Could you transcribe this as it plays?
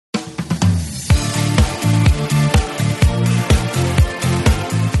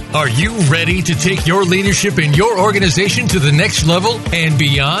Are you ready to take your leadership in your organization to the next level and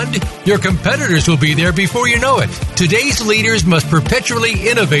beyond? Your competitors will be there before you know it. Today's leaders must perpetually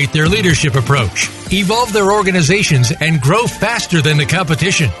innovate their leadership approach, evolve their organizations, and grow faster than the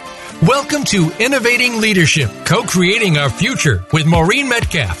competition. Welcome to Innovating Leadership, Co-Creating Our Future with Maureen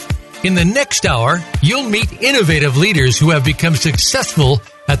Metcalf. In the next hour, you'll meet innovative leaders who have become successful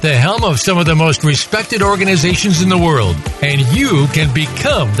at the helm of some of the most respected organizations in the world, and you can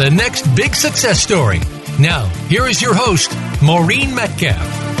become the next big success story. Now, here is your host, Maureen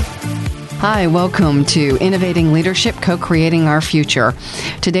Metcalf. Hi, welcome to Innovating Leadership, Co-Creating Our Future.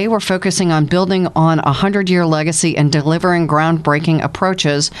 Today we're focusing on building on a 100-year legacy and delivering groundbreaking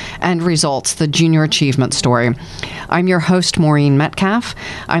approaches and results, the Junior Achievement Story. I'm your host, Maureen Metcalf.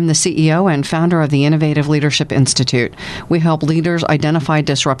 I'm the CEO and founder of the Innovative Leadership Institute. We help leaders identify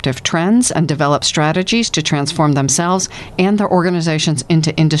disruptive trends and develop strategies to transform themselves and their organizations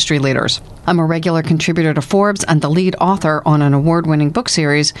into industry leaders. I'm a regular contributor to Forbes and the lead author on an award-winning book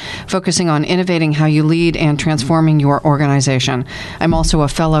series focusing on innovating how you lead and transforming your organization. I'm also a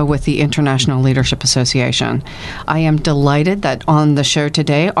fellow with the International Leadership Association. I am delighted that on the show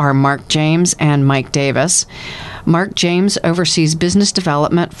today are Mark James and Mike Davis. Mark James oversees business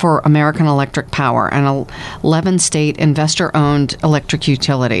development for American Electric Power, an 11-state investor-owned electric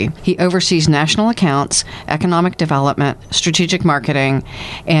utility. He oversees national accounts, economic development, strategic marketing,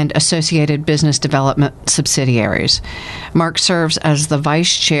 and associated business development subsidiaries. Mark serves as the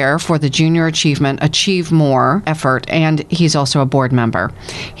vice chair for the Junior Achievement Achieve More effort, and he's also a board member.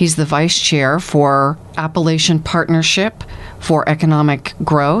 He's the vice chair for Appalachian Partnership for Economic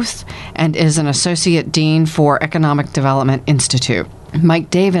Growth and is an associate dean for Economic Development Institute. Mike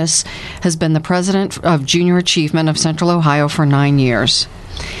Davis has been the president of Junior Achievement of Central Ohio for 9 years.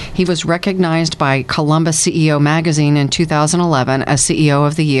 He was recognized by Columbus CEO Magazine in 2011 as CEO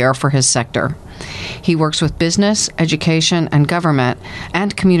of the Year for his sector. He works with business, education, and government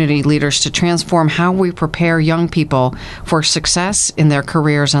and community leaders to transform how we prepare young people for success in their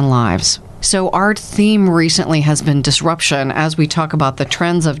careers and lives. So our theme recently has been disruption as we talk about the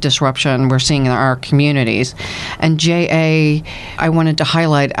trends of disruption we're seeing in our communities. And JA, I wanted to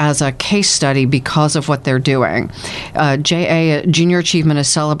highlight as a case study because of what they're doing. JA, Junior Achievement, is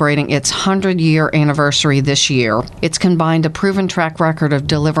celebrating its 100-year anniversary this year. It's combined a proven track record of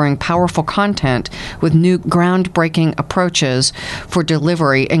delivering powerful content with new groundbreaking approaches for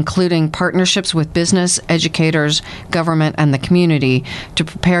delivery, including partnerships with business, educators, government, and the community to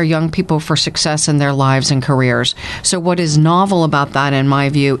prepare young people for success in their lives and careers. So what is novel about that, in my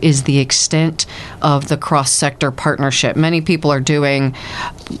view, is the extent of the cross-sector partnership. Many people are doing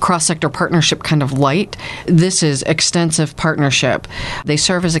cross-sector partnership kind of light. This is extensive partnership. They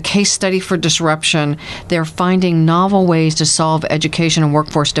serve as a case study for disruption. They're finding novel ways to solve education and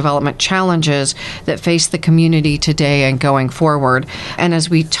workforce development challenges that face the community today and going forward. And as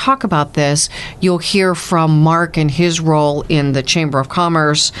we talk about this, you'll hear from Mark and his role in the Chamber of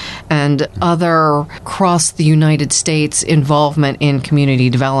Commerce and other across the United States involvement in community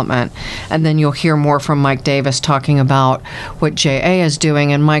development. And then you'll hear more from Mike Davis talking about what JA is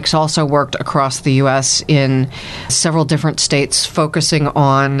doing. And Mike's also worked across the U.S. in several different states focusing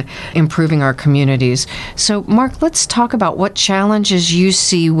on improving our communities. So, Mark, let's talk about what challenges you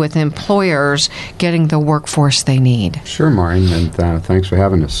see with employers getting the workforce they need. Sure, Maureen, and thanks for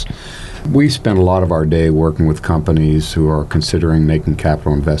having us. We spend a lot of our day working with companies who are considering making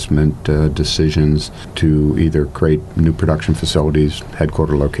capital investment decisions to either create new production facilities,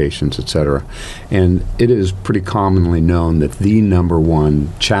 headquarter locations, etc. And it is pretty commonly known that the number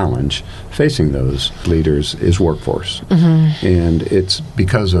one challenge facing those leaders is workforce. Mm-hmm. And it's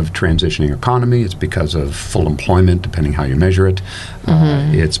because of transitioning economy, it's because of full employment, depending how you measure it,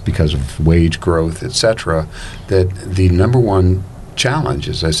 it's because of wage growth, etc., that the number one challenge,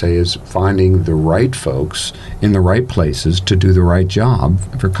 as I say, is finding the right folks in the right places to do the right job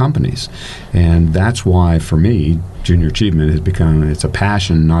for companies. And that's why, for me, Junior Achievement has become, it's a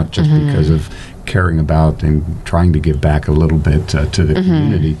passion, not just because of caring about and trying to give back a little bit to the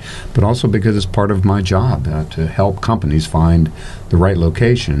community, but also because it's part of my job to help companies find the right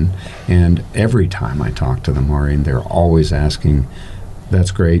location. And every time I talk to them, Maureen, they're always asking,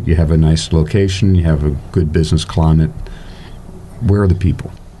 that's great, you have a nice location, you have a good business climate, where are the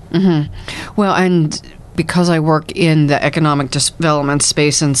people? Mm-hmm. Well, and because I work in the economic development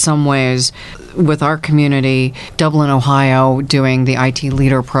space in some ways with our community, Dublin, Ohio, doing the IT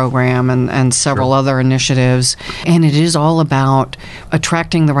Leader program and several other initiatives. And it is all about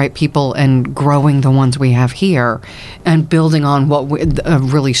attracting the right people and growing the ones we have here and building on a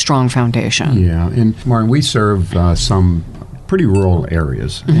really strong foundation. Yeah. And Maureen, we serve some pretty rural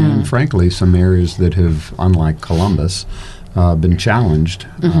areas, and frankly, some areas that have, unlike Columbus, been challenged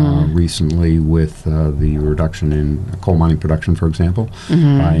recently with the reduction in coal mining production, for example.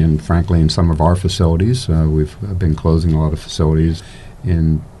 And frankly, in some of our facilities, we've been closing a lot of facilities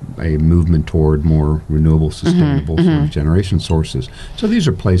in a movement toward more renewable, sustainable sort of generation sources. So these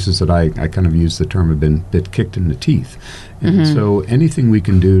are places that I kind of use the term have been a bit kicked in the teeth. And so anything we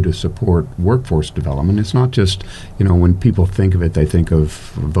can do to support workforce development, it's not just, when people think of it, they think of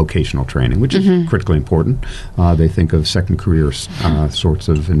vocational training, which is critically important. They think of second career sorts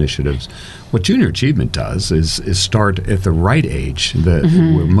of initiatives. What Junior Achievement does is start at the right age,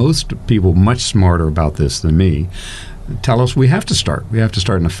 where most people much smarter about this than me tell us we have to start. We have to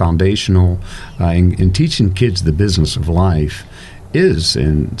start in a foundational, in teaching kids the business of life is,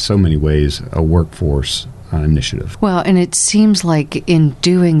 in so many ways, a workforce initiative. Well, and it seems like in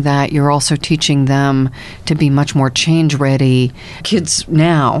doing that, you're also teaching them to be much more change-ready. Kids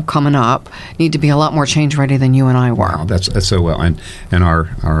now, coming up, need to be a lot more change-ready than you and I were. Wow, that's so well. And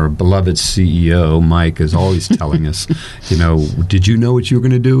our beloved CEO, Mike, is always telling us, did you know what you were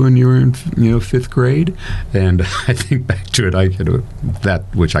going to do when you were in, 5th grade? And I think back to it, that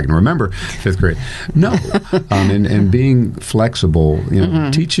which I can remember, 5th grade. No. And being flexible,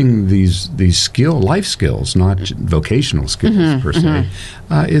 teaching these life skills, not vocational skills per se,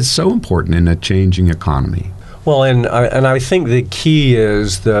 is so important in a changing economy. Well, and I think the key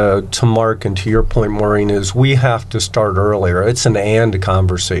is, to Mark and to your point, Maureen, is we have to start earlier. It's an and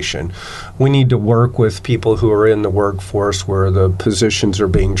conversation. We need to work with people who are in the workforce where the positions are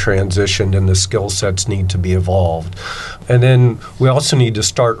being transitioned and the skill sets need to be evolved. And then we also need to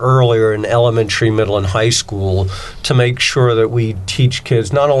start earlier in elementary, middle, and high school to make sure that we teach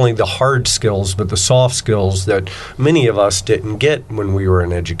kids not only the hard skills, but the soft skills that many of us didn't get when we were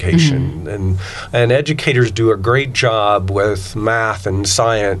in education. And educators do a great job with math and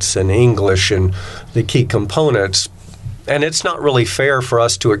science and English and the key components. And it's not really fair for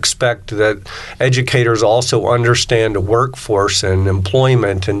us to expect that educators also understand a workforce and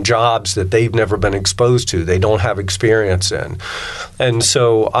employment and jobs that they've never been exposed to, they don't have experience in. And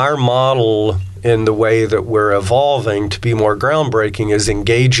so our model in the way that we're evolving to be more groundbreaking is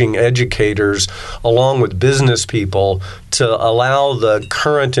engaging educators along with business people to allow the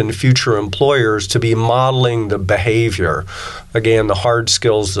current and future employers to be modeling the behavior. Again, the hard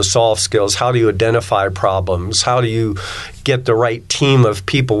skills, the soft skills. How do you identify problems? How do you get the right team of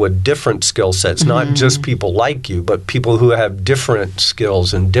people with different skill sets, not just people like you, but people who have different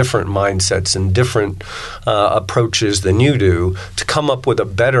skills and different mindsets and different approaches than you do to come up with a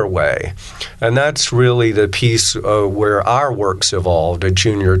better way. And that's really the piece where our work's evolved at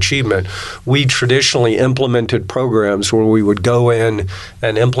Junior Achievement. We traditionally implemented programs where we would go in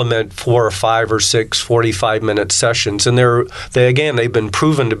and implement 4 or 5 or 6 45-minute sessions. And they've been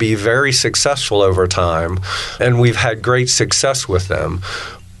proven to be very successful over time, and we've had great success with them.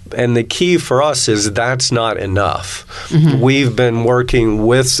 And the key for us is that's not enough. We've been working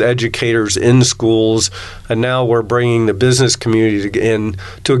with educators in schools, and now we're bringing the business community in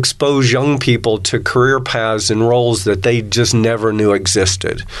to expose young people to career paths and roles that they just never knew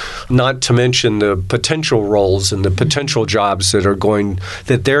existed. Not to mention the potential roles and the potential jobs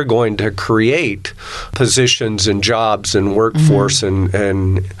that they're going to create positions and jobs and workforce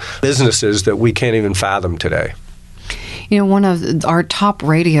and businesses that we can't even fathom today. One of our top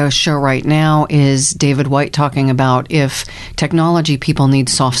radio show right now is David White talking about if technology people need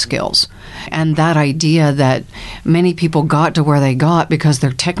soft skills. And that idea that many people got to where they got because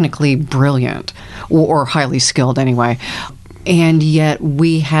they're technically brilliant or highly skilled anyway. And yet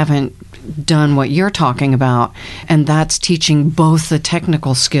we haven't done what you're talking about, and that's teaching both the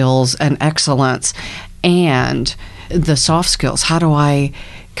technical skills and excellence and the soft skills. How do I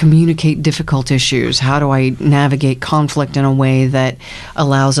communicate difficult issues? How do I navigate conflict in a way that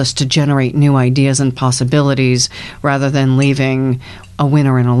allows us to generate new ideas and possibilities rather than leaving a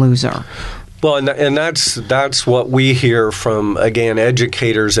winner and a loser? Well, and that's what we hear from, again,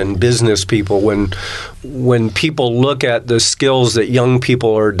 educators and business people. When people look at the skills that young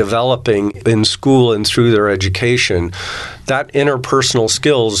people are developing in school and through their education, that interpersonal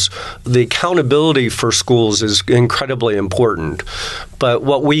skills, the accountability for schools is incredibly important. But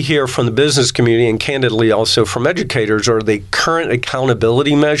what we hear from the business community, and candidly also from educators, are the current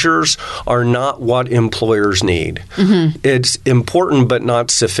accountability measures are not what employers need. It's important but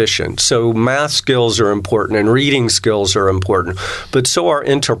not sufficient. So math skills are important and reading skills are important, but so are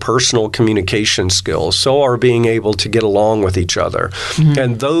interpersonal communication skills. So are being able to get along with each other.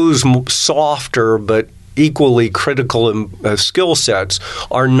 And those softer but equally critical skill sets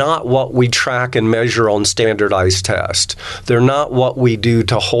are not what we track and measure on standardized tests. They're not what we do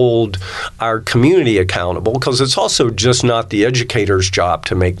to hold our community accountable, because it's also just not the educator's job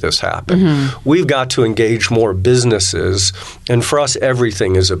to make this happen. We've got to engage more businesses, and for us,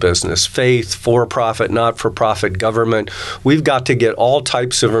 everything is a business. Faith, for-profit, not-for-profit, government. We've got to get all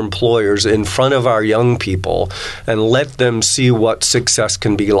types of employers in front of our young people and let them see what success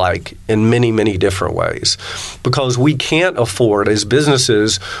can be like in many, many different ways. Because we can't afford, as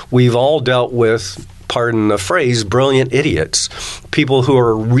businesses, we've all dealt with, pardon the phrase, brilliant idiots. People who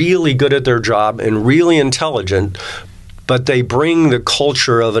are really good at their job and really intelligent, but they bring the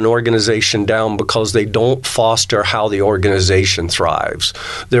culture of an organization down because they don't foster how the organization thrives.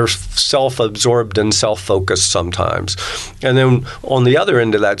 They're self-absorbed and self-focused sometimes. And then on the other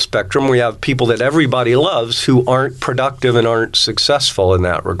end of that spectrum, we have people that everybody loves who aren't productive and aren't successful in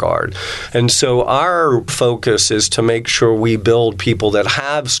that regard. And so our focus is to make sure we build people that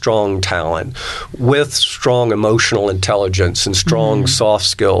have strong talent with strong emotional intelligence and strong soft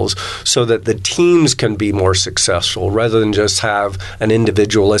skills so that the teams can be more successful rather than just have an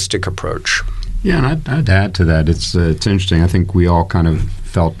individualistic approach. Yeah, and I'd add to that. It's interesting. I think we all kind of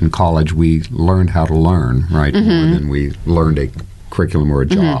felt in college we learned how to learn, right, more than we learned a curriculum or a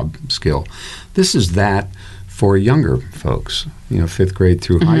job skill. This is that for younger folks, 5th grade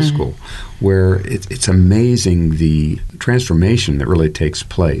through high school, where it's amazing the transformation that really takes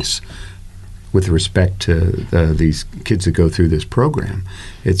place with respect to these kids that go through this program.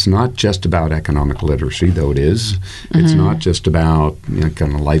 It's not just about economic literacy, though it is. It's not just about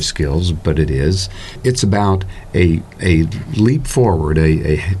kind of life skills, but it is. It's about a leap forward,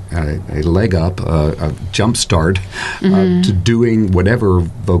 a leg up, a jump start to doing whatever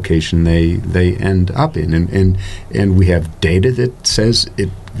vocation they end up in. And we have data that says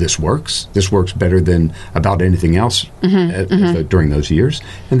this works. This works better than about anything else during those years.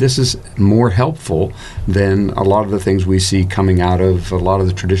 And this is more helpful than a lot of the things we see coming out of a lot of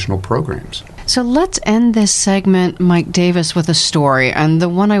the traditional programs. So let's end this segment, Mike Davis, with a story. And the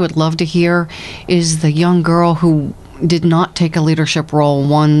one I would love to hear is the young girl who did not take a leadership role,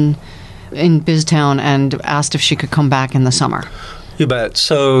 won in BizTown, and asked if she could come back in the summer. You bet.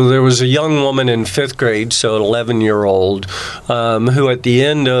 So there was a young woman in 5th grade, so an 11-year-old, who at the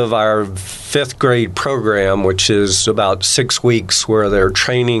end of our 5th grade program, which is about 6 weeks where they're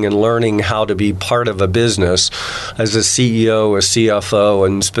training and learning how to be part of a business as a CEO, a CFO,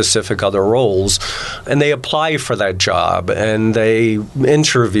 and specific other roles, and they apply for that job, and they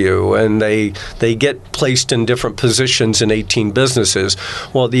interview, and they get placed in different positions in 18 businesses.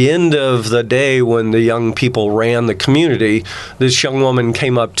 Well, at the end of the day, when the young people ran the community, this young woman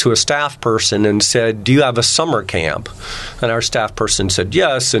came up to a staff person and said, "Do you have a summer camp?" And our staff person said,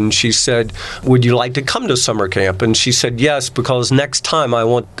 "Yes." And she said, "Would you like to come to summer camp?" And she said, "Yes, because next time I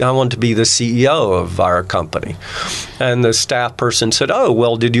want to be the CEO of our company." And the staff person said, "Oh,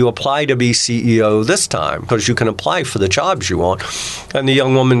 well, did you apply to be CEO this time? Because you can apply for the jobs you want." And the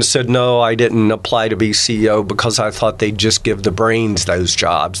young woman said, "No, I didn't apply to be CEO because I thought they'd just give the brains those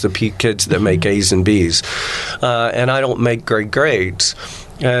jobs, the kids that make A's and B's. And I don't make great grades."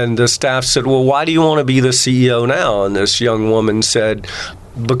 And the staff said, "Well, why do you want to be the CEO now?" And this young woman said,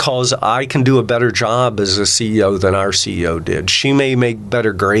 "Because I can do a better job as a CEO than our CEO did. She may make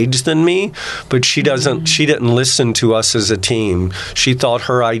better grades than me, but she didn't listen to us as a team. She thought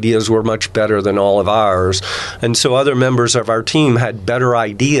her ideas were much better than all of ours. And so other members of our team had better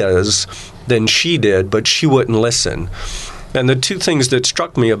ideas than she did, but she wouldn't listen." And the two things that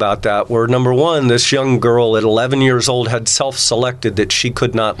struck me about that were, number one, this young girl at 11 years old had self-selected that she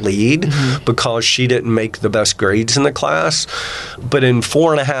could not lead because she didn't make the best grades in the class. But in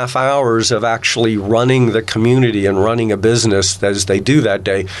 4.5 hours of actually running the community and running a business as they do that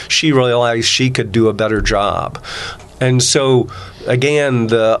day, she realized she could do a better job. And so, again,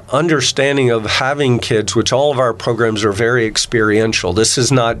 the understanding of having kids, which all of our programs are very experiential. This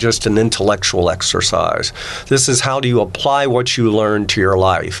is not just an intellectual exercise. This is how do you apply what you learn to your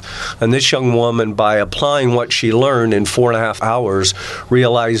life. And this young woman, by applying what she learned in 4.5 hours,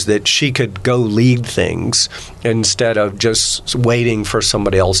 realized that she could go lead things instead of just waiting for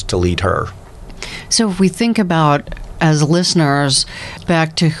somebody else to lead her. So if we think about, as listeners,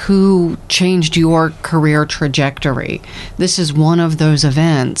 back to who changed your career trajectory, this is one of those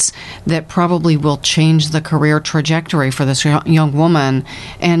events that probably will change the career trajectory for this young woman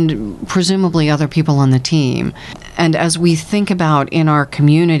and presumably other people on the team. And as we think about in our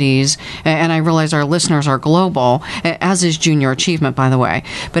communities, and I realize our listeners are global, as is Junior Achievement, by the way,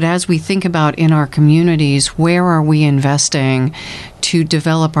 but as we think about in our communities, where are we investing to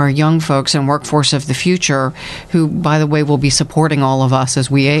develop our young folks and workforce of the future, who, by the way, will be supporting all of us as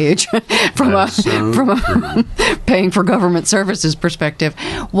we age from a paying for government services perspective.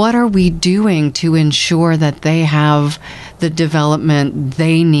 What are we doing to ensure that they have the development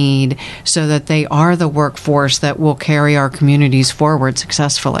they need so that they are the workforce that will carry our communities forward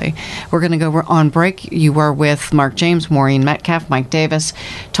successfully? We're going to go on break. You are with Mark James, Maureen Metcalf, Mike Davis,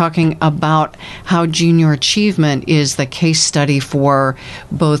 talking about how Junior Achievement is the case study for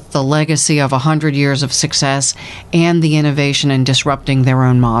both the legacy of 100 years of success and the innovation and disrupting their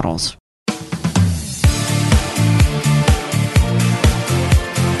own models.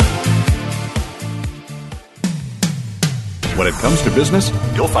 When it comes to business,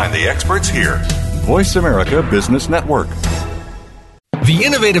 you'll find the experts here. Voice America Business Network. The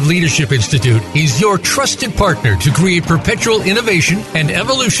Innovative Leadership Institute is your trusted partner to create perpetual innovation and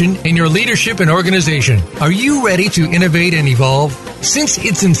evolution in your leadership and organization. Are you ready to innovate and evolve? Since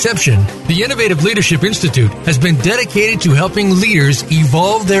its inception, the Innovative Leadership Institute has been dedicated to helping leaders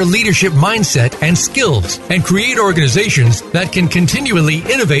evolve their leadership mindset and skills and create organizations that can continually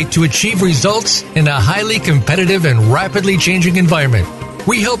innovate to achieve results in a highly competitive and rapidly changing environment.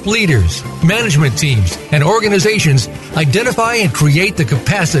 We help leaders, management teams, and organizations identify and create the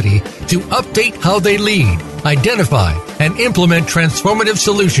capacity to update how they lead, identify, and implement transformative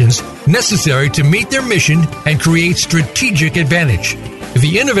solutions necessary to meet their mission and create strategic advantage.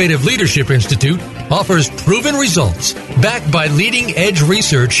 The Innovative Leadership Institute offers proven results backed by leading-edge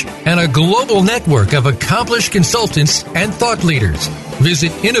research and a global network of accomplished consultants and thought leaders.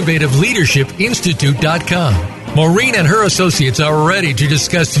 Visit innovativeleadershipinstitute.com. Maureen and her associates are ready to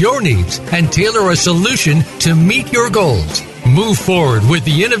discuss your needs and tailor a solution to meet your goals. Move forward with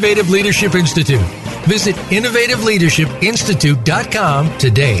the Innovative Leadership Institute. Visit innovativeleadershipinstitute.com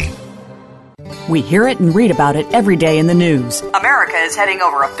today. We hear it and read about it every day in the news. America is heading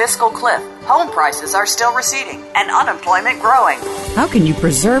over a fiscal cliff. Home prices are still receding and unemployment growing. How can you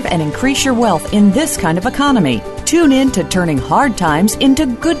preserve and increase your wealth in this kind of economy? Tune in to Turning Hard Times into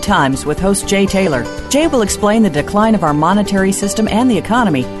Good Times with host Jay Taylor. Jay will explain the decline of our monetary system and the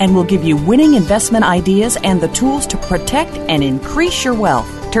economy, and will give you winning investment ideas and the tools to protect and increase your wealth.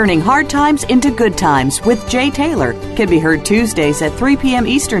 Turning Hard Times into Good Times with Jay Taylor can be heard Tuesdays at 3 p.m.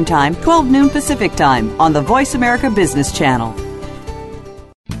 Eastern Time, 12 noon Pacific Time on the Voice America Business Channel.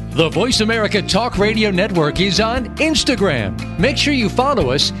 The Voice America Talk Radio Network is on Instagram. Make sure you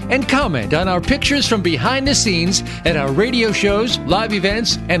follow us and comment on our pictures from behind the scenes at our radio shows, live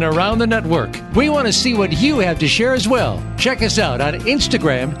events, and around the network. We want to see what you have to share as well. Check us out on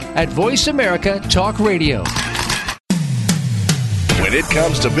Instagram at Voice America Talk Radio. When it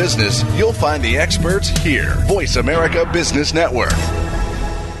comes to business, you'll find the experts here. Voice America Business Network.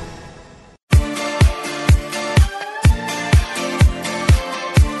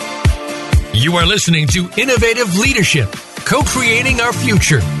 You are listening to Innovative Leadership, co-creating our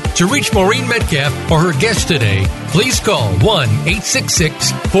future. To reach Maureen Metcalf or her guest today, please call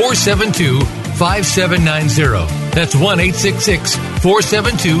 1-866-472-5790. That's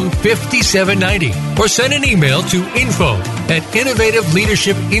 1-866-472-5790. Or send an email to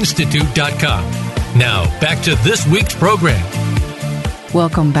info@innovativeleadershipinstitute.com. Now, back to this week's program.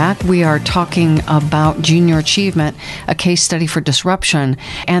 Welcome back. We are talking about Junior Achievement, a case study for disruption.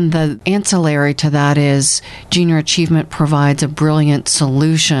 And the ancillary to that is Junior Achievement provides a brilliant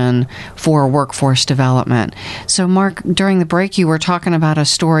solution for workforce development. So, Mark, during the break, you were talking about a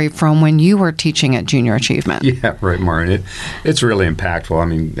story from when you were teaching at Junior Achievement. Yeah, right, Maureen. It's really impactful. I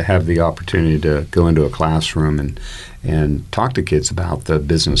mean, to have the opportunity to go into a classroom and talk to kids about the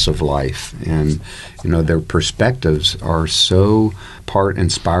business of life. And, you know, their perspectives are so part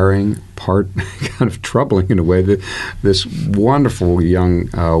inspiring, part kind of troubling in a way. That this wonderful young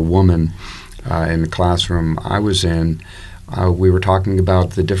woman in the classroom I was in, we were talking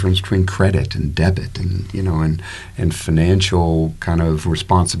about the difference between credit and debit and, you know, and financial kind of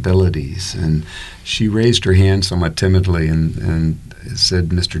responsibilities. And she raised her hand somewhat timidly and said,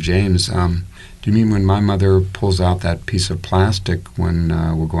 "Mr. James, do you mean when my mother pulls out that piece of plastic when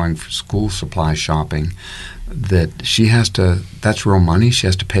we're going for school supply shopping, that she has to, that's real money, she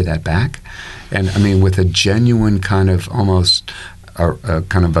has to pay that back?" And I mean, with a genuine kind of almost a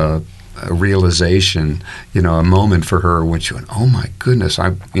realization, you know, a moment for her when she went, "Oh my goodness,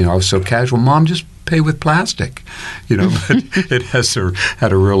 I was so casual. Mom, just pay with plastic," you know, but it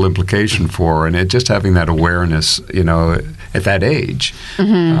had a real implication for her. And it just having that awareness, you know, at that age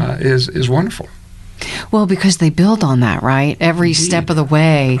is wonderful. Well, because they build on that, right? Every step of the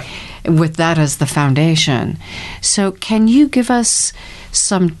way with that as the foundation. So can you give us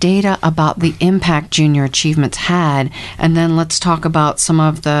some data about the impact junior achievements had, and then let's talk about some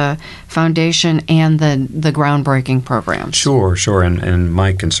of the foundation and the groundbreaking programs. Sure. And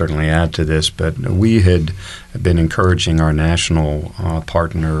Mike can certainly add to this, but we had been encouraging our national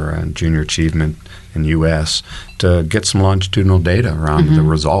partner, Junior Achievement in the U.S., to get some longitudinal data around the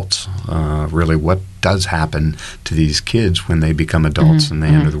results, really what does happen to these kids when they become adults and they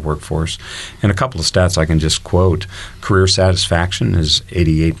enter the workforce. And a couple of stats I can just quote. Career satisfaction is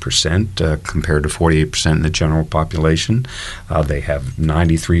 88% compared to 48% in the general population. They have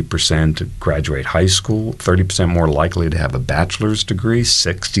 93% graduate high school, 30% more likely to have a bachelor's degree,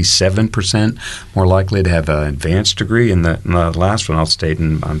 67% more likely to have an advanced degree. And the last one I'll state,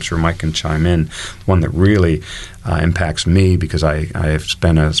 and I'm sure Mike can chime in, one that really impacts me because I have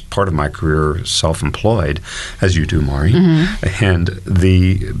spent as part of my career self-employed, as you do, Maury, and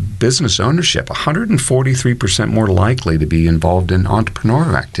the business ownership, 143% more likely to be involved in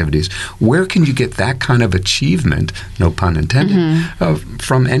entrepreneurial activities. Where can you get that kind of achievement, no pun intended,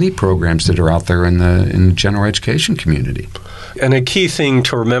 from any programs that are out there in the general education community? And a key thing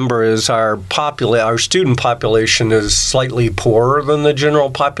to remember is our student population is slightly poorer than the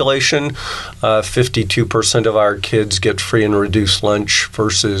general population. 52% of our kids get free and reduced lunch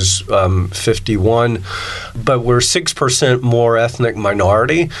versus 51. But we're 6% more ethnic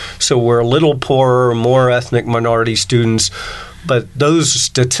minority. So we're a little poorer, more ethnic minority students. But those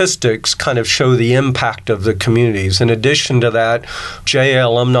statistics kind of show the impact of the communities. In addition to that, JA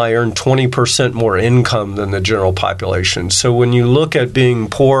alumni earn 20% more income than the general population. So when you look at being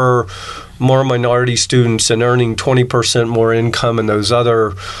poorer, more minority students, and earning 20% more income and those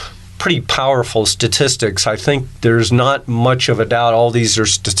other pretty powerful statistics, I think there's not much of a doubt all these are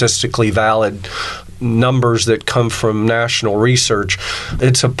statistically valid numbers that come from national research.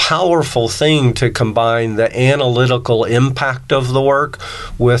 It's a powerful thing to combine the analytical impact of the work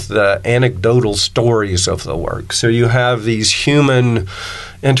with the anecdotal stories of the work. So you have these human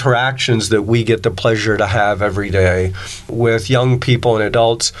interactions that we get the pleasure to have every day with young people and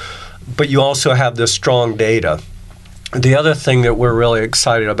adults, but you also have this strong data. The other thing that we're really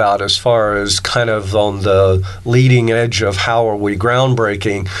excited about as far as kind of on the leading edge of how are we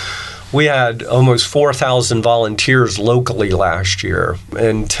groundbreaking, we had almost 4,000 volunteers locally last year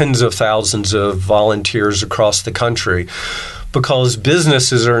and tens of thousands of volunteers across the country because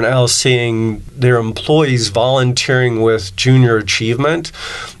businesses are now seeing their employees volunteering with Junior Achievement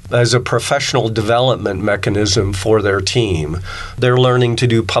as a professional development mechanism for their team. They're learning to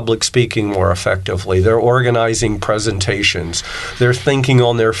do public speaking more effectively. They're organizing presentations. They're thinking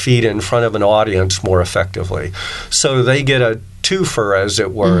on their feet in front of an audience more effectively. So they get a twofer, as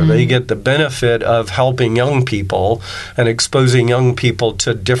it were. They get the benefit of helping young people and exposing young people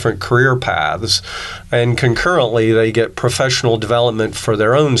to different career paths. And concurrently, they get professional development for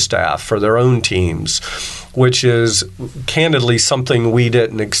their own staff, for their own teams, which is candidly something we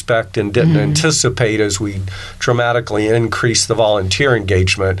didn't expect and didn't anticipate as we dramatically increased the volunteer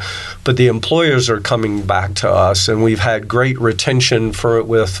engagement. But the employers are coming back to us, and we've had great retention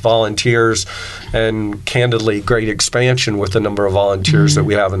with volunteers and candidly great expansion with the number of volunteers that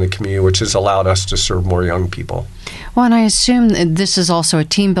we have in the community, which has allowed us to serve more young people. Well, and I assume that this is also a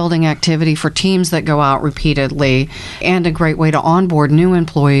team-building activity for teams that go out repeatedly and a great way to onboard new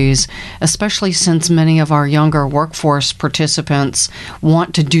employees, especially since many of our younger workforce participants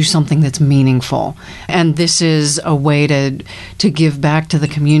want to do something that's meaningful. And this is a way to give back to the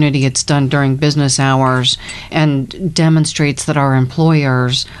community. It's done during business hours and demonstrates that our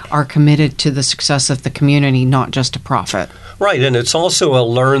employers are committed to the success of the community, not just to profit. Right, and it's also a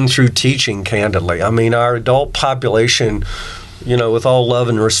learn through teaching, candidly. I mean, our adult population, with all love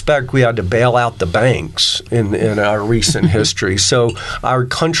and respect, we had to bail out the banks in our recent history. So our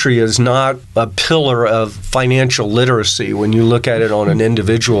country is not a pillar of financial literacy when you look at it on an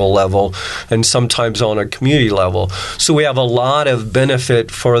individual level and sometimes on a community level. So we have a lot of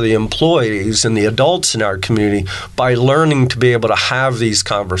benefit for the employees and the adults in our community by learning to be able to have these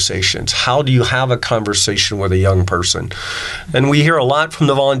conversations. How do you have a conversation with a young person? And we hear a lot from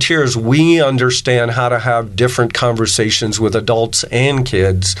the volunteers. We understand how to have different conversations with adults and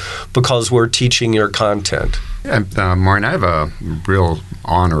kids because we're teaching your content. Maureen, I have a real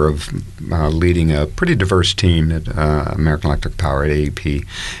honor of leading a pretty diverse team at American Electric Power at AEP.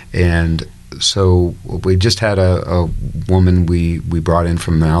 And So we just had a woman we brought in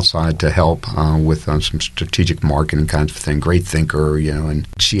from the outside to help with some strategic marketing kinds of thing. Great thinker, and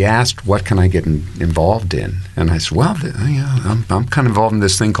she asked, "What can I get involved in?" And I said, "Well, I'm kind of involved in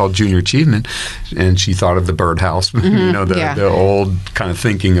this thing called Junior Achievement." And she thought of the birdhouse, the old kind of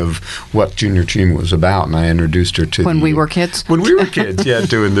thinking of what Junior Achievement was about. And I introduced her to when we were kids,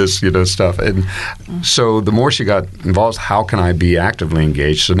 doing this stuff. And so the more she got involved, how can I be actively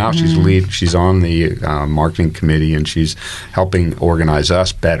engaged? So now she's on the marketing committee, and she's helping organize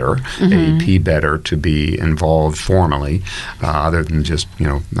us better, AP better, to be involved formally, other than just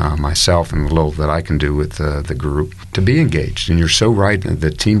myself and the little that I can do with the group, to be engaged. And you're so right.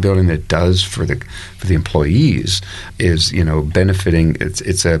 The team building that does for the employees is benefiting.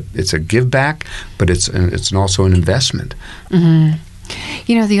 It's a give back, but it's also an investment. Mm-hmm.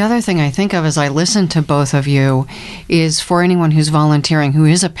 The other thing I think of as I listen to both of you is, for anyone who's volunteering who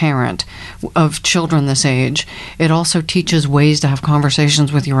is a parent of children this age, it also teaches ways to have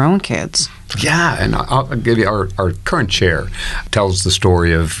conversations with your own kids. Yeah, and I'll give you our current chair tells the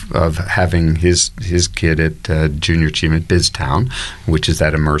story of having his kid at Junior Achievement BizTown, which is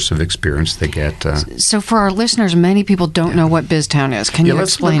that immersive experience they get. So for our listeners, many people don't know what BizTown is. Can you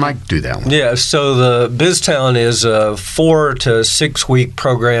explain? Let's let Mike do that one. Yeah, so the BizTown is a 4 to 6 week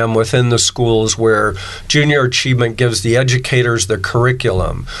program within the schools where Junior Achievement gives the educators the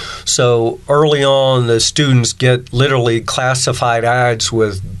curriculum. So early on, the students get literally classified ads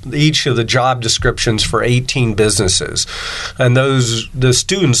with each of the job descriptions for 18 businesses. And the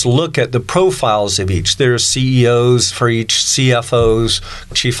students look at the profiles of each. There's CEOs for each, CFOs,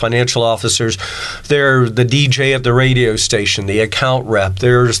 chief financial officers. They're the DJ at the radio station, the account rep.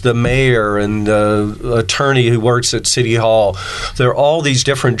 There's the mayor and the attorney who works at City Hall. There are all these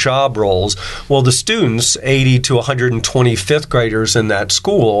different job roles. Well, the students, 80 to 120 fifth graders in that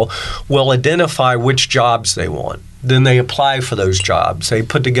school, will identify which jobs they want. Then they apply for those jobs. They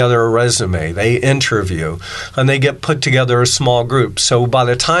put together a resume. They interview. And they get put together a small group. So by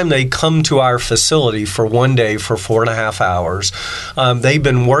the time they come to our facility for one day for 4.5 hours, they've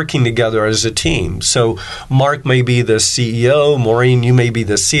been working together as a team. So Mark may be the CEO. Maureen, you may be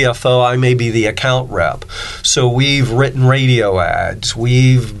the CFO. I may be the account rep. So we've written radio ads.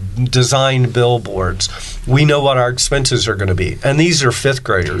 We've designed billboards. We know what our expenses are going to be. And these are fifth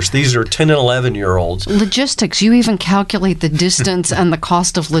graders. These are 10 and 11-year-olds. Logistics. You even calculate the distance and the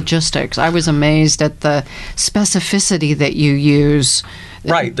cost of logistics. I was amazed at the specificity that you use.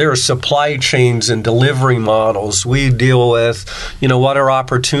 Right. There are supply chains and delivery models. We deal with, what are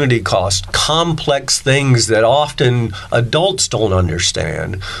opportunity costs, complex things that often adults don't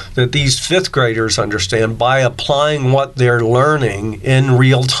understand, that these fifth graders understand by applying what they're learning in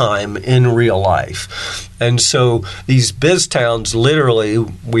real time, in real life. And so these biz towns, literally,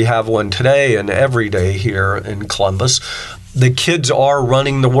 we have one today and every day here in Columbus. The kids are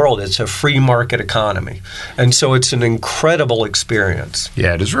running the world. It's a free market economy. And so it's an incredible experience.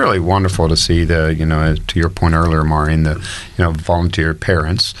 Yeah, it is really wonderful to see to your point earlier, Maureen, the volunteer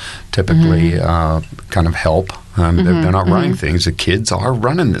parents typically kind of help. They're not running things. The kids are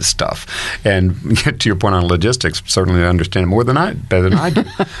running this stuff. And to your point on logistics, certainly understand it better than I do.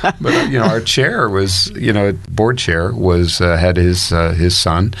 But our chair was, board chair was had his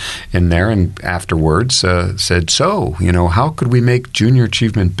son in there, and afterwards said, "So, how could we make Junior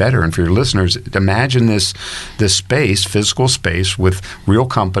Achievement better?" And for your listeners, imagine this space, physical space, with real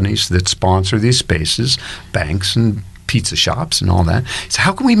companies that sponsor these spaces, banks and pizza shops and all that. So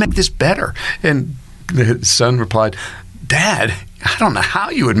how can we make this better? And the son replied, "Dad, I don't know how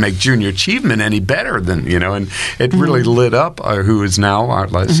you would make Junior Achievement any better than," and it really lit up who is now,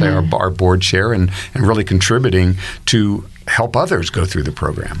 our board chair and really contributing to help others go through the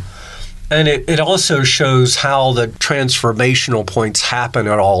program. And it also shows how the transformational points happen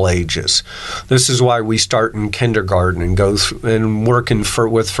at all ages. This is why we start in kindergarten and go and working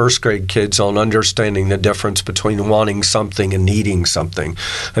with first grade kids on understanding the difference between wanting something and needing something,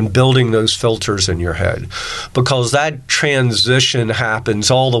 and building those filters in your head. Because that transition happens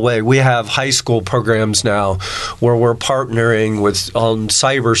all the way. We have high school programs now where we're partnering on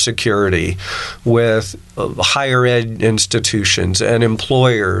cybersecurity with higher ed institutions and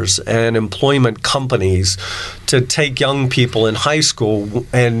employers and employment companies to take young people in high school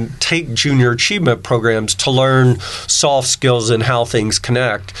and take Junior Achievement programs to learn soft skills and how things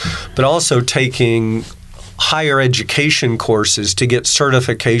connect, but also taking higher education courses to get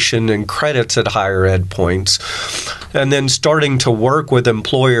certification and credits at higher ed points, and then starting to work with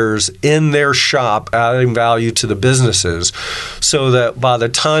employers in their shop, adding value to the businesses, so that by the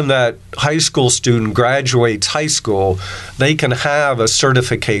time that high school student graduates high school, they can have a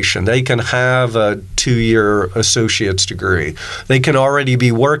certification, they can have a 2-year associate's degree. They can already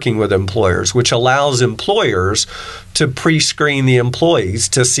be working with employers, which allows employers to pre-screen the employees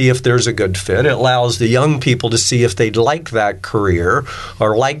to see if there's a good fit. It allows the young people to see if they'd like that career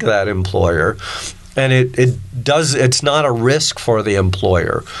or like that employer. And it's not a risk for the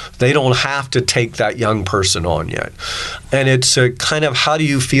employer. They don't have to take that young person on yet. And it's a kind of, how do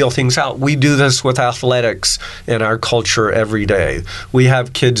you feel things out? We do this with athletics in our culture every day. We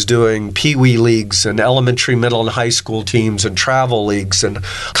have kids doing peewee leagues and elementary, middle, and high school teams and travel leagues and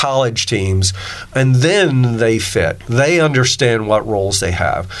college teams. And then they fit. They understand what roles they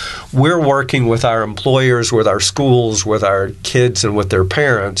have. We're working with our employers, with our schools, with our kids, and with their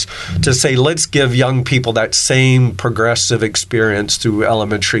parents to say, let's give young people that same progressive experience through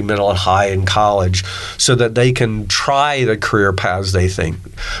elementary, middle, and high and college so that they can try the career paths they think.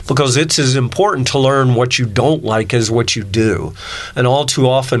 Because it's as important to learn what you don't like as what you do. And all too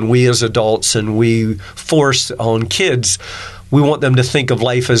often we as adults, and we force on kids, we want them to think of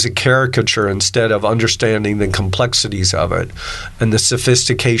life as a caricature instead of understanding the complexities of it and the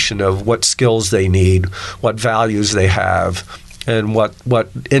sophistication of what skills they need, what values they have, and what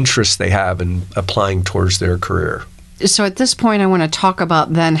interests they have in applying towards their career. So at this point, I want to talk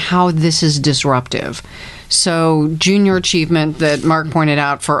about then how this is disruptive. So junior achievement that Mark pointed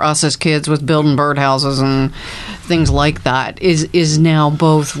out for us as kids with building birdhouses and things like that is now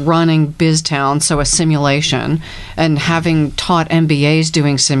both running BizTown, so a simulation, and having taught MBAs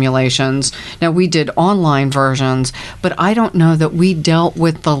doing simulations. Now, we did online versions, but I don't know that we dealt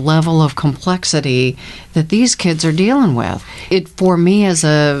with the level of complexity that these kids are dealing with. It, for me as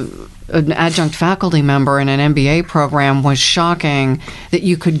an adjunct faculty member in an MBA program, was shocking that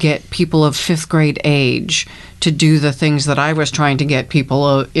you could get people of 5th grade age to do the things that I was trying to get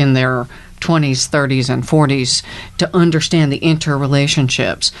people in their 20s, 30s, and 40s to understand the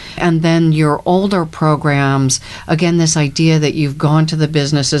interrelationships. And then your older programs, again, this idea that you've gone to the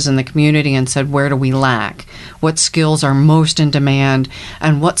businesses in the community and said, where do we lack? What skills are most in demand?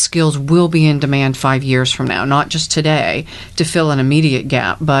 And what skills will be in demand 5 years from now? Not just today to fill an immediate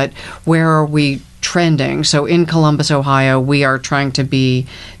gap, but where are we trending? So in Columbus, Ohio, we are trying to be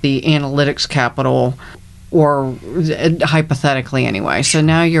the analytics capital, or hypothetically anyway. So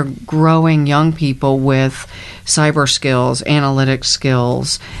now you're growing young people with cyber skills, analytics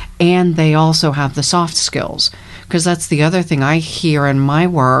skills, and they also have the soft skills. Because that's the other thing I hear in my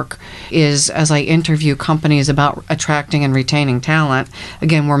work is, as I interview companies about attracting and retaining talent,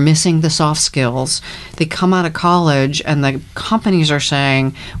 again, we're missing the soft skills. They come out of college and the companies are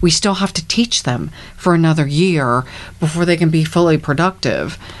saying, we still have to teach them for another year before they can be fully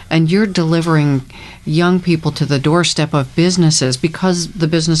productive. And you're delivering young people to the doorstep of businesses, because the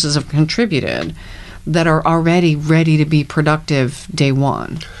businesses have contributed, that are already ready to be productive day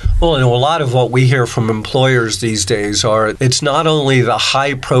one. Well, and a lot of what we hear from employers these days are, it's not only the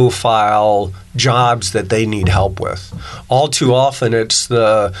high-profile jobs that they need help with. All too often, it's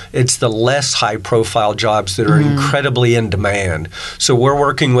the less high-profile jobs that are incredibly in demand. So we're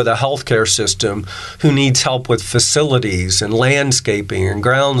working with a healthcare system who needs help with facilities and landscaping and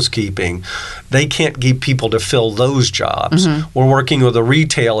groundskeeping. They can't get people to fill those jobs. We're working with a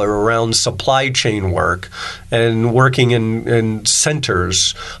retailer around supply chain work and working in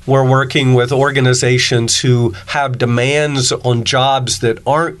centers. We're working with organizations who have demands on jobs that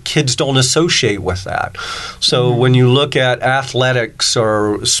kids don't associate with that. So when you look at athletics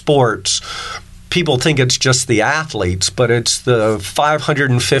or sports, people think it's just the athletes, but it's the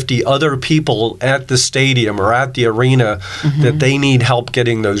 550 other people at the stadium or at the arena that they need help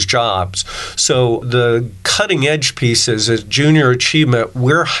getting those jobs. So the cutting edge pieces is junior achievement.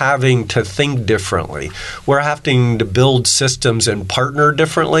 We're having to think differently. We're having to build systems and partner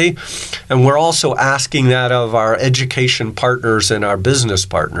differently. And we're also asking that of our education partners and our business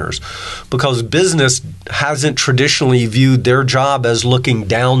partners, because business hasn't traditionally viewed their job as looking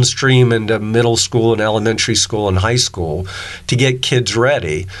downstream into middle school and elementary school and high school to get kids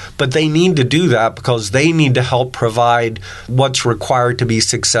ready. But they need to do that because they need to help provide what's required to be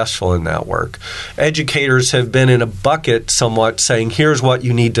successful in that work. Educators have been in a bucket somewhat saying, here's what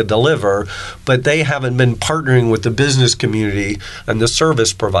you need to deliver, but they haven't been partnering with the business community and the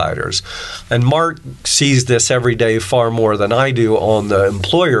service providers. And Mark sees this every day far more than I do on the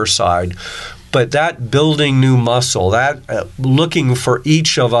employer side. But that building new muscle, that looking for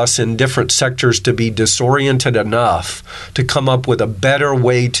each of us in different sectors to be disoriented enough to come up with a better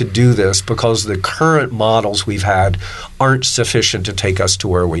way to do this, because the current models we've had aren't sufficient to take us to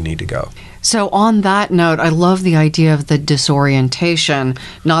where we need to go. So on that note, I love the idea of the disorientation,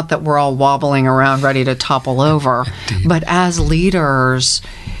 not that we're all wobbling around ready to topple over, but as leaders,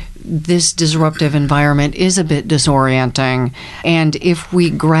 this disruptive environment is a bit disorienting. And if we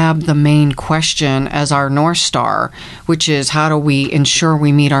grab the main question as our North Star, which is how do we ensure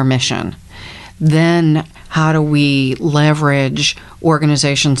we meet our mission, then how do we leverage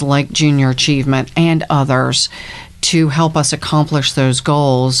organizations like Junior Achievement and others to help us accomplish those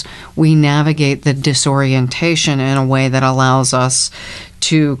goals, we navigate the disorientation in a way that allows us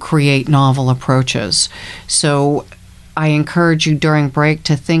to create novel approaches. So I encourage you during break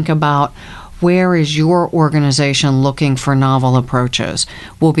to think about, where is your organization looking for novel approaches?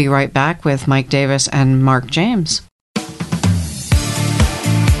 We'll be right back with Mike Davis and Mark James.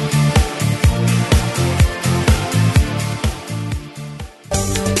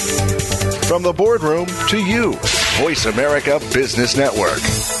 From the boardroom to you, Voice America Business Network.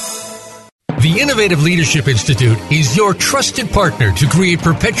 The Innovative Leadership Institute is your trusted partner to create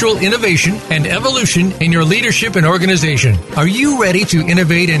perpetual innovation and evolution in your leadership and organization. Are you ready to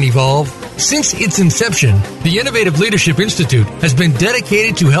innovate and evolve? Since its inception, the Innovative Leadership Institute has been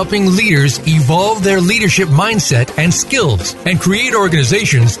dedicated to helping leaders evolve their leadership mindset and skills and create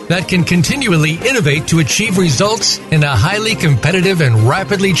organizations that can continually innovate to achieve results in a highly competitive and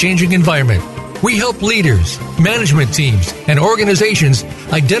rapidly changing environment. We help leaders, management teams, and organizations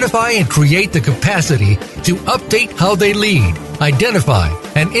identify and create the capacity to update how they lead, identify,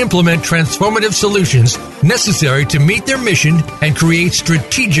 and implement transformative solutions necessary to meet their mission and create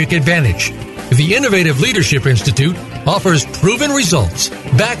strategic advantage. The Innovative Leadership Institute offers proven results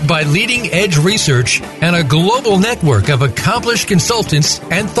backed by leading-edge research and a global network of accomplished consultants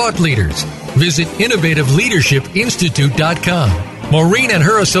and thought leaders. Visit innovativeleadershipinstitute.com. Maureen and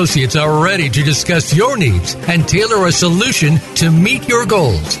her associates are ready to discuss your needs and tailor a solution to meet your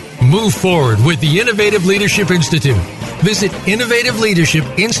goals. Move forward with the Innovative Leadership Institute. Visit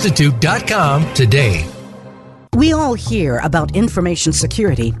innovativeleadershipinstitute.com today. We all hear about information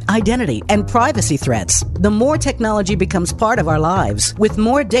security, identity, and privacy threats. The more technology becomes part of our lives, with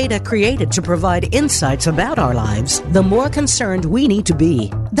more data created to provide insights about our lives, the more concerned we need to be.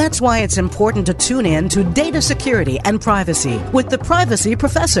 That's why it's important to tune in to Data Security and Privacy with the Privacy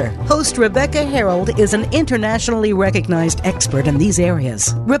Professor. Host Rebecca Harold is an internationally recognized expert in these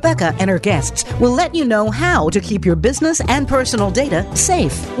areas. Rebecca and her guests will let you know how to keep your business and personal data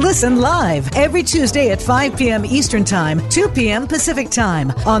safe. Listen live every Tuesday at 5 p.m. Eastern Time, 2 p.m. Pacific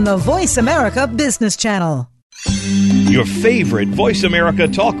Time on the Voice America Business Channel. Your favorite Voice America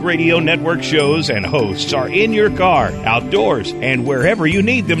Talk Radio Network shows and hosts are in your car, outdoors, and wherever you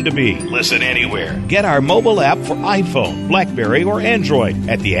need them to be. Listen anywhere. Get our mobile app for iPhone, BlackBerry, or Android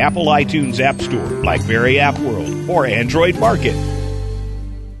at the Apple iTunes App Store, BlackBerry App World, or Android Market.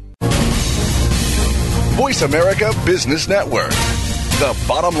 Voice America Business Network. The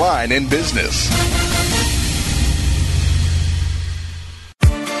bottom line in business.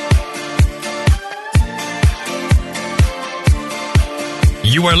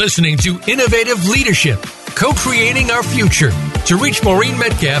 You are listening to Innovative Leadership, co-creating our future. To reach Maureen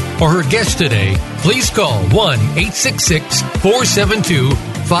Metcalf or her guest today, please call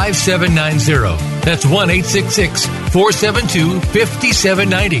 1-866-472-5790. That's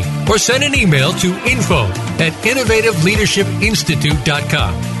 1-866-472-5790. Or send an email to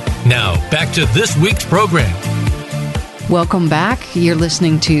info@innovativeleadershipinstitute.com. Now, back to this week's program. Welcome back. You're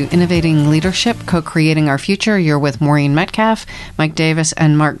listening to Innovating Leadership, Co-Creating Our Future. You're with Maureen Metcalf, Mike Davis,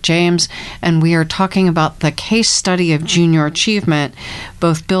 and Mark James, and we are talking about the case study of Junior Achievement,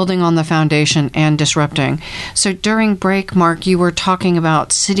 both building on the foundation and disrupting. So during break, Mark, you were talking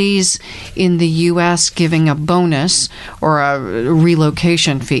about cities in the U.S. giving a bonus or a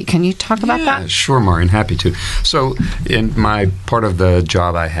relocation fee. Can you talk about that? Sure, Maureen. Happy to. So in my part of the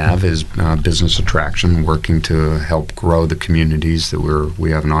job I have is business attraction, working to help grow the communities that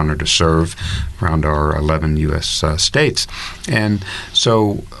we have an honor to serve around our 11 U.S. States. And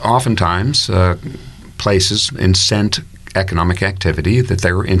so oftentimes places incent economic activity that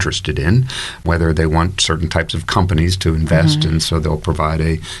they're interested in, whether they want certain types of companies to invest, and so they'll provide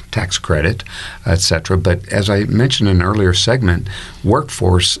a tax credit, etc. But as I mentioned in an earlier segment,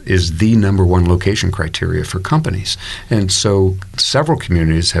 workforce is the number one location criteria for companies. And so several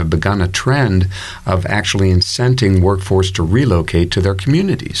communities have begun a trend of actually incenting workforce to relocate to their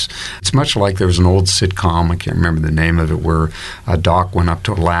communities. It's much like there was an old sitcom, I can't remember the name of it, where a doc went up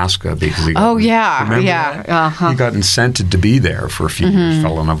to Alaska because he got, he got incented to be there for a few years,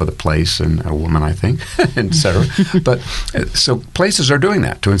 fell in love with a place and a woman, I think, etc. But so places are doing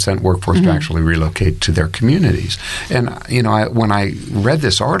that to incent workforce to actually relocate to their communities. And when I read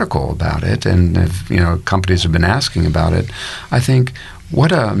this article about it, and companies have been asking about it, I think,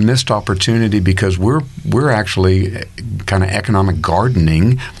 what a missed opportunity, because we're actually kind of economic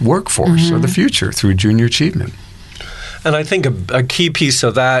gardening workforce of the future through junior achievement. And I think a key piece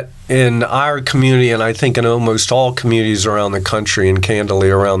of that in our community, and I think in almost all communities around the country and candidly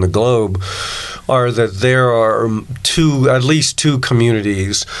around the globe, are that there are at least two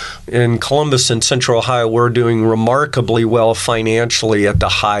communities. In Columbus and Central Ohio, we're doing remarkably well financially at the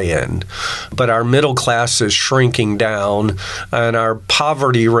high end, but our middle class is shrinking down, and our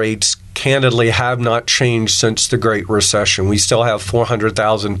poverty rates candidly have not changed since the Great Recession. We still have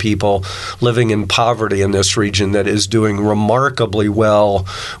 400,000 people living in poverty in this region that is doing remarkably well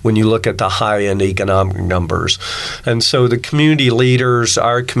when you look at the high-end economic numbers. And so the community leaders,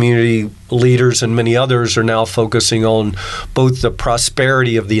 our community leaders and many others are now focusing on both the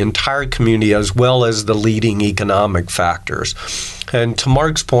prosperity of the entire community as well as the leading economic factors. And to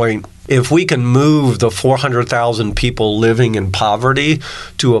Mark's point, if we can move the 400,000 people living in poverty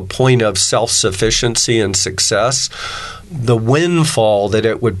to a point of self-sufficiency and success, the windfall that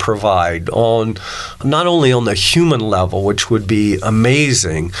it would provide on not only on the human level, which would be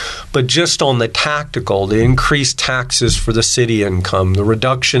amazing, but just on the tactical, the increased taxes for the city income, the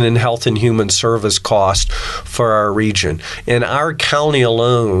reduction in health and human service cost for our region. In our county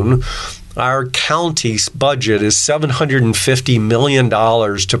alone, our county's budget is $750 million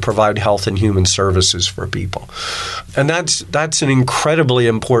to provide health and human services for people. And that's an incredibly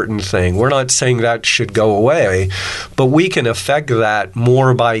important thing. We're not saying that should go away, but we can affect that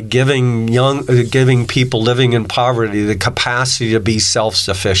more by giving people living in poverty the capacity to be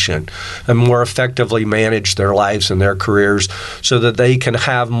self-sufficient and more effectively manage their lives and their careers so that they can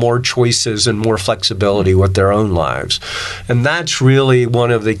have more choices and more flexibility with their own lives. And that's really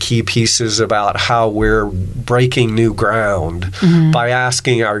one of the key pieces about how we're breaking new ground by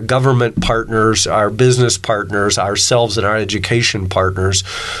asking our government partners, our business partners, ourselves and our education partners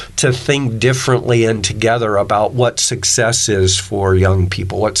to think differently and together about what success is for young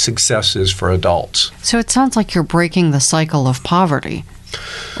people, what success is for adults. So it sounds like you're breaking the cycle of poverty.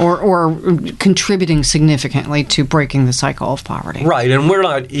 Or contributing significantly to breaking the cycle of poverty. Right, and we're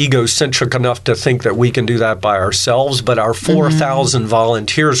not egocentric enough to think that we can do that by ourselves, but our 4,000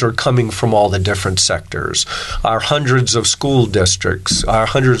 volunteers are coming from all the different sectors. Our hundreds of school districts, our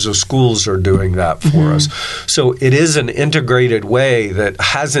hundreds of schools are doing that for us. So it is an integrated way that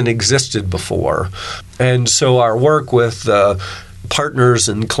hasn't existed before. And so our work with partners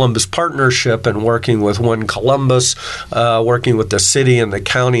in Columbus Partnership and working with One Columbus, working with the city and the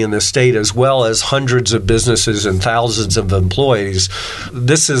county and the state, as well as hundreds of businesses and thousands of employees.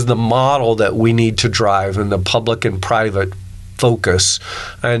 This is the model that we need to drive in the public and private focus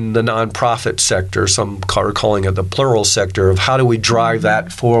and the nonprofit sector. Some are calling it the plural sector of how do we drive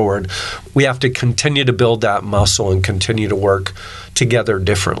that forward. We have to continue to build that muscle and continue to work together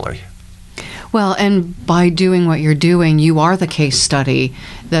differently. Well, and by doing what you're doing, you are the case study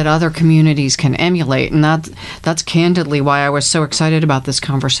that other communities can emulate. And that's candidly why I was so excited about this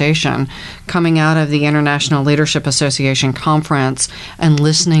conversation. Coming out of the International Leadership Association conference and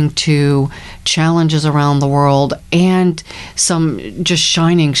listening to challenges around the world and some just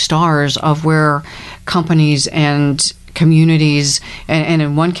shining stars of where companies and communities, and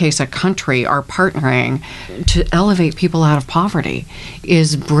in one case a country, are partnering to elevate people out of poverty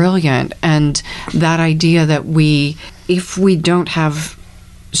is brilliant. And that idea that if we don't have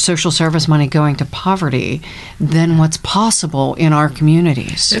social service money going to poverty, then what's possible in our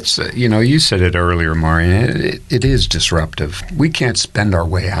communities? It's, you said it earlier, Maureen, it is disruptive. We can't spend our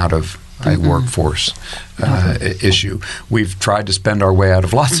way out of a workforce issue. We've tried to spend our way out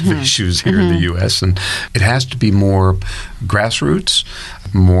of lots of issues here in the U.S., and it has to be more grassroots,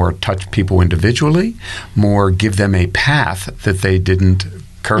 more touch people individually, more give them a path that they didn't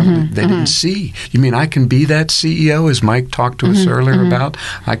currently they didn't see. You mean I can be that CEO, as Mike talked to us earlier about?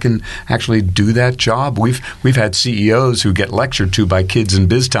 I can actually do that job. We've had CEOs who get lectured to by kids in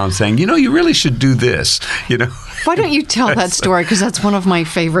BizTown saying, you really should do this. Why don't you tell that story? Because that's one of my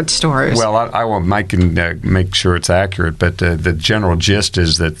favorite stories. Well, I won't. Mike can make sure it's accurate, but the general gist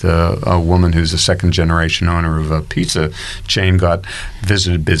is that a woman who's a second-generation owner of a pizza chain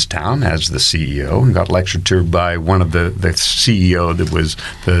visited BizTown as the CEO and got lectured to by one of the CEO that was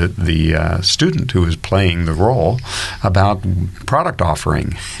the student who was playing the role about product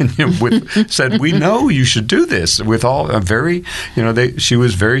offering. And said, we know you should do this with all a very, she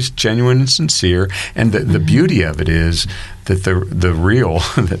was very genuine and sincere. And the beauty of it is that the real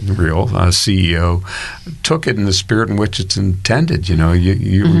CEO took it in the spirit in which it's intended.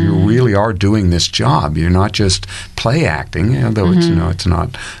 You really are doing this job. You're not just play acting, although it's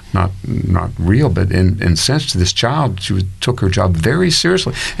not real. But in sense to this child, she took her job very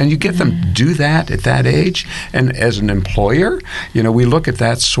seriously. And you get them to do that at that age. And as an employer, we look at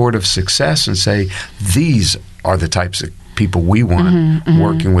that sort of success and say, these are the types of people we want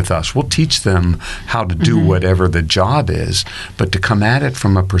working with us. We'll teach them how to do whatever the job is, but to come at it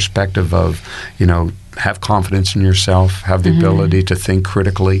from a perspective of, have confidence in yourself, have the ability to think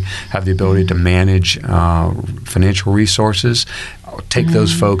critically, have the ability to manage financial resources, take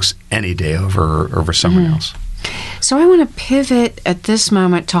those folks any day over someone else. So I want to pivot at this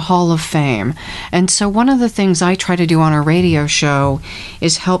moment to Hall of Fame. And so one of the things I try to do on our radio show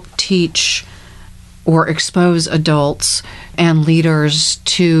is help teach or expose adults and leaders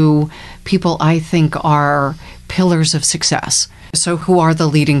to people I think are pillars of success. So who are the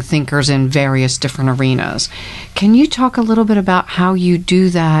leading thinkers in various different arenas? Can you talk a little bit about how you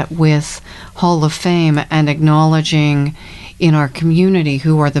do that with Hall of Fame and acknowledging in our community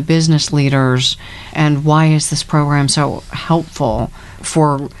who are the business leaders, and why is this program so helpful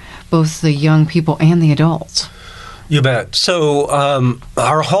for both the young people and the adults? You bet. So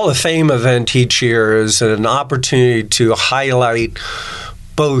our Hall of Fame event each year is an opportunity to highlight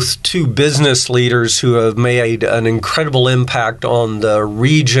both two business leaders who have made an incredible impact on the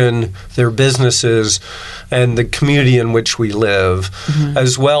region, their businesses, and the community in which we live,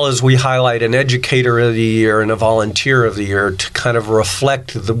 as well as we highlight an educator of the year and a volunteer of the year to kind of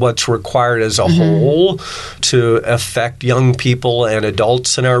reflect what's required as a whole to affect young people and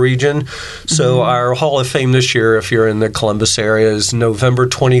adults in our region. So our Hall of Fame this year, if you're in the Columbus area, is November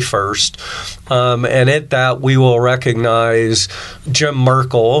 21st. And at that, we will recognize Jim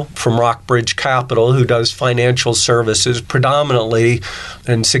Merkel from Rockbridge Capital, who does financial services predominantly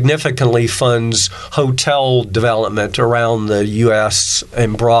and significantly funds hotel development around the U.S.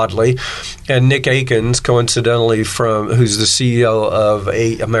 and broadly. And Nick Akins, coincidentally, who's the CEO of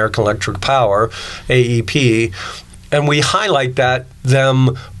American Electric Power, AEP. And we highlight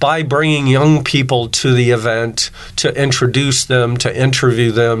them by bringing young people to the event to introduce them, to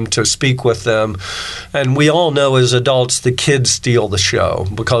interview them, to speak with them. And we all know as adults the kids steal the show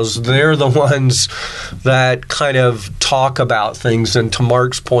because they're the ones that kind of talk about things and, to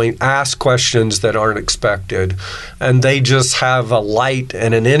Mark's point, ask questions that aren't expected. And they just have a light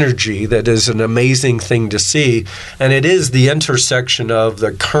and an energy that is an amazing thing to see. And it is the intersection of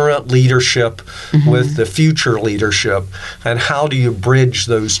the current leadership with the future leadership. And how do you bridge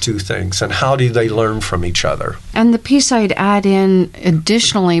those two things, and how do they learn from each other? And the piece I'd add in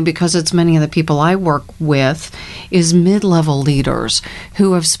additionally, because it's many of the people I work with, is mid-level leaders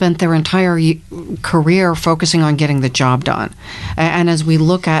who have spent their entire career focusing on getting the job done. And as we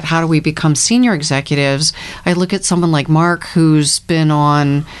look at how do we become senior executives, I look at someone like Mark, who's been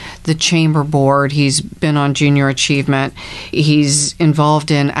on the chamber board, he's been on junior achievement, he's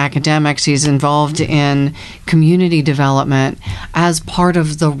involved in academics, he's involved in community development as part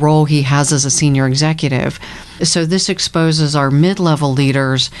of the role he has as a senior executive. So this exposes our mid-level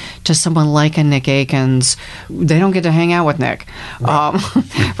leaders to someone like a Nick Akins. They don't get to hang out with Nick,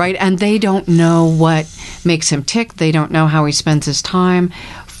 right? And they don't know what makes him tick. They don't know how he spends his time.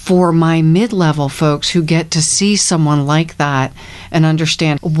 For my mid-level folks who get to see someone like that and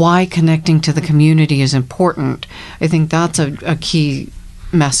understand why connecting to the community is important, I think that's a key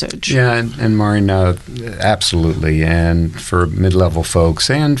message. Yeah, and Maureen, absolutely. And for mid-level folks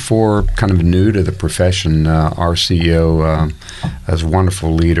and for kind of new to the profession, our CEO is a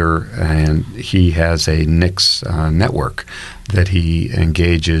wonderful leader, and he has a Nick's network that he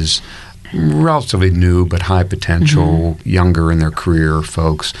engages relatively new but high potential, younger in their career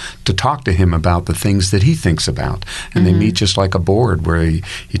folks, to talk to him about the things that he thinks about. And they meet just like a board where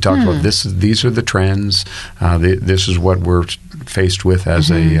he talks about these are the trends, this is what we're faced with as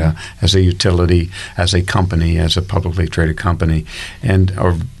a utility, as a company, as a publicly traded company, and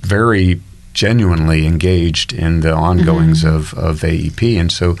are very genuinely engaged in the ongoings of AEP. And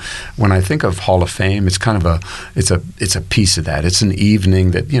so when I think of Hall of Fame, it's kind of it's a piece of that. It's an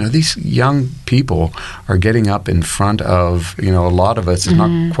evening that, these young people are getting up in front of, a lot of us. It's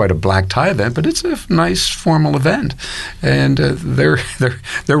not quite a black tie event, but it's a nice formal event. And they're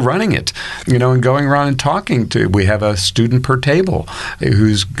running it, and going around and talking to. We have a student per table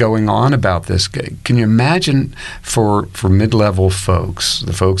who's going on about this. Can you imagine for mid-level folks,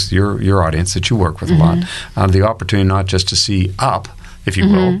 the folks, your audience, that you work with a lot, the opportunity not just to see up, if you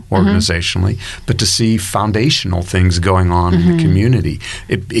will, organizationally, but to see foundational things going on in the community.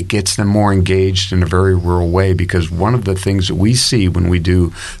 It gets them more engaged in a very rural way, because one of the things that we see when we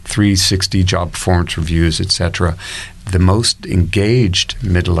do 360 job performance reviews, et cetera, the most engaged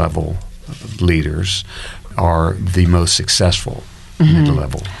mid-level leaders are the most successful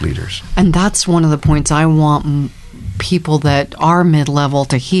mid-level leaders. And that's one of the points I want people that are mid-level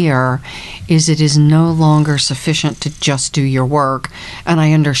to hear, is it is no longer sufficient to just do your work. And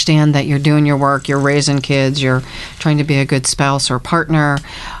I understand that you're doing your work, you're raising kids, you're trying to be a good spouse or partner,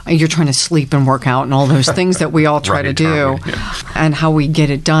 you're trying to sleep and work out and all those things that we all try to do. And how we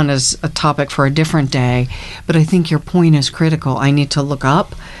get it done is a topic for a different day. But I think your point is critical. I need to look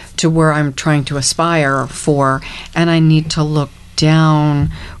up to where I'm trying to aspire for, and I need to look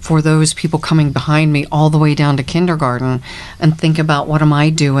down for those people coming behind me all the way down to kindergarten and think about, what am I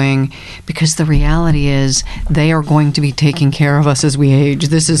doing? Because the reality is they are going to be taking care of us as we age.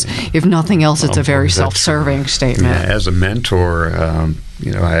 This is, if nothing else, it's a very self-serving statement. Yeah, as a mentor,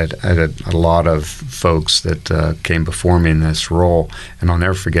 I had a lot of folks that came before me in this role, and I'll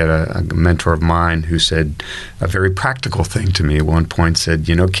never forget a mentor of mine who said a very practical thing to me at one point. Said,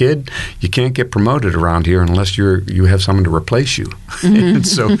 kid, you can't get promoted around here unless you have someone to replace you. And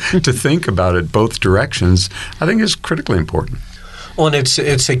so to think about it both directions, I think is critically important. Well, and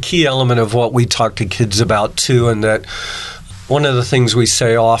it's a key element of what we talk to kids about too, and that one of the things we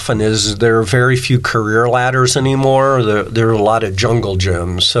say often is there are very few career ladders anymore. There are a lot of jungle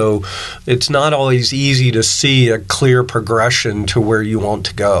gyms. So it's not always easy to see a clear progression to where you want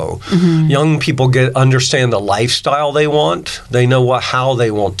to go. Young people understand the lifestyle they want. They know how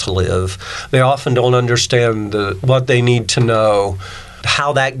they want to live. They often don't understand what they need to know,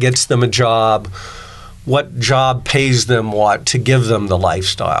 how that gets them a job, what job pays them what to give them the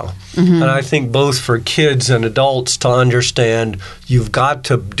lifestyle. And I think both for kids and adults to understand you've got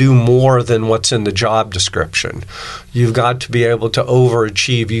to do more than what's in the job description. You've got to be able to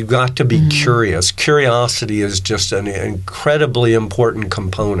overachieve. You've got to be curious. Curiosity is just an incredibly important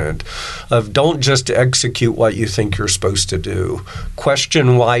component of, don't just execute what you think you're supposed to do.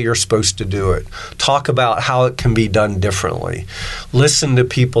 Question why you're supposed to do it. Talk about how it can be done differently. Listen to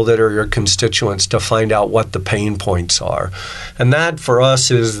people that are your constituents to find out what the pain points are. And that for us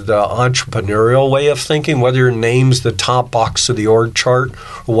is the entrepreneurial way of thinking, whether your name's the top box of the org chart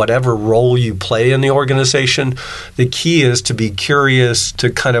or whatever role you play in the organization. The key is to be curious,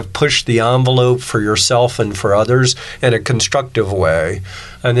 to kind of push the envelope for yourself and for others in a constructive way,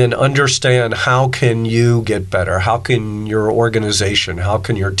 and then understand how can you get better, how can your organization, how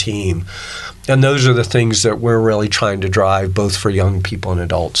can your team. And those are the things that we're really trying to drive both for young people and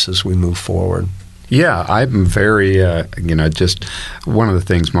adults as we move forward. Yeah, I'm very, just one of the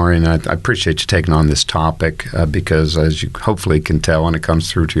things, Maureen, I appreciate you taking on this topic because, as you hopefully can tell when it comes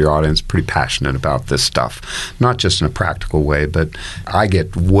through to your audience, pretty passionate about this stuff, not just in a practical way, but I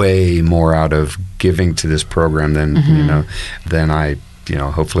get way more out of giving to this program than I,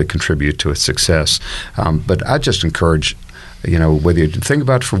 hopefully contribute to its success. But I just encourage, whether you think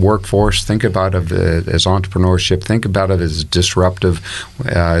about it for workforce, think about it as entrepreneurship, think about it as disruptive.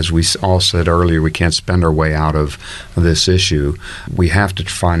 As we all said earlier, we can't spend our way out of this issue. We have to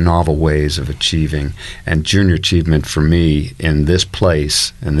find novel ways of achieving. And junior achievement for me in this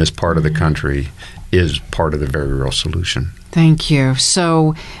place, in this part of the country, is part of the very real solution. Thank you.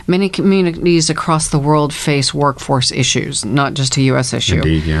 So many communities across the world face workforce issues, not just a U.S. issue.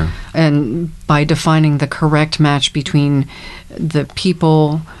 Indeed, yeah. And by defining the correct match between the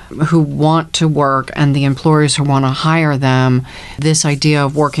people who want to work and the employers who want to hire them, this idea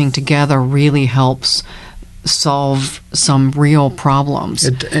of working together really helps solve some real problems.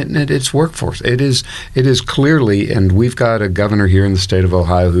 It's workforce. It is clearly, and we've got a governor here in the state of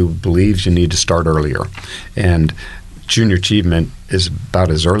Ohio who believes you need to start earlier. And junior achievement is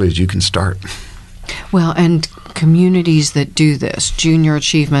about as early as you can start. Well, and communities that do this, junior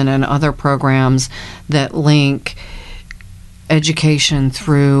achievement and other programs that link education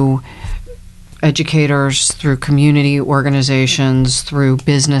through educators, through community organizations, through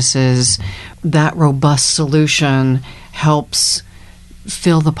businesses, that robust solution helps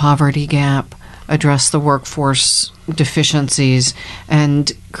fill the poverty gap, address the workforce deficiencies,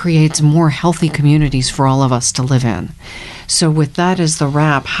 and creates more healthy communities for all of us to live in. So with that as the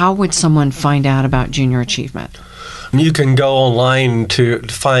wrap, how would someone find out about junior achievement? You can go online to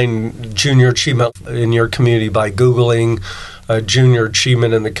find junior achievement in your community by Googling junior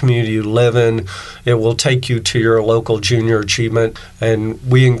achievement in the community you live in. It will take you to your local junior achievement, and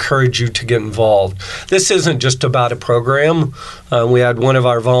we encourage you to get involved. This isn't just about a program. We had one of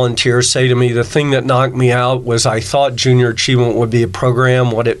our volunteers say to me, the thing that knocked me out was I thought junior achievement would be a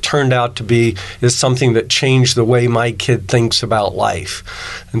program. What it turned out to be is something that changed the way my kid thinks about life.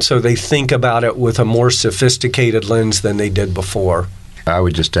 And so they think about it with a more sophisticated lens than they did before. I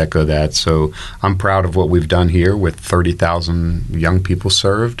would just echo that. So I'm proud of what we've done here with 30,000 young people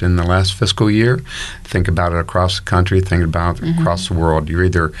served in the last fiscal year. Think about it across the country, think about it across the world. You're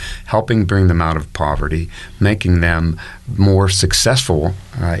either helping bring them out of poverty, making them more successful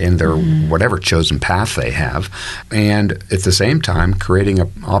in their whatever chosen path they have, and at the same time creating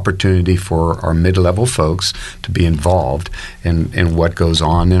an opportunity for our mid-level folks to be involved in what goes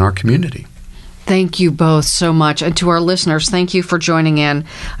on in our community. Thank you both so much. And to our listeners, thank you for joining in.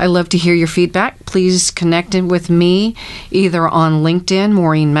 I love to hear your feedback. Please connect in with me either on LinkedIn,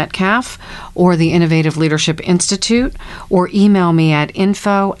 Maureen Metcalf, or the Innovative Leadership Institute, or email me at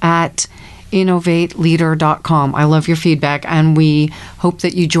info@innovateleader.com. I love your feedback, and we hope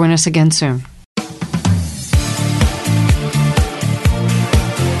that you join us again soon.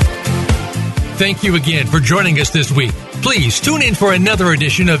 Thank you again for joining us this week. Please tune in for another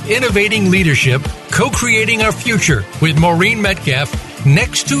edition of Innovating Leadership, Co-Creating Our Future with Maureen Metcalf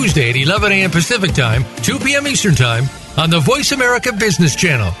next Tuesday at 11 a.m. Pacific Time, 2 p.m. Eastern Time on the Voice America Business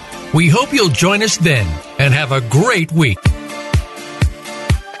Channel. We hope you'll join us then and have a great week.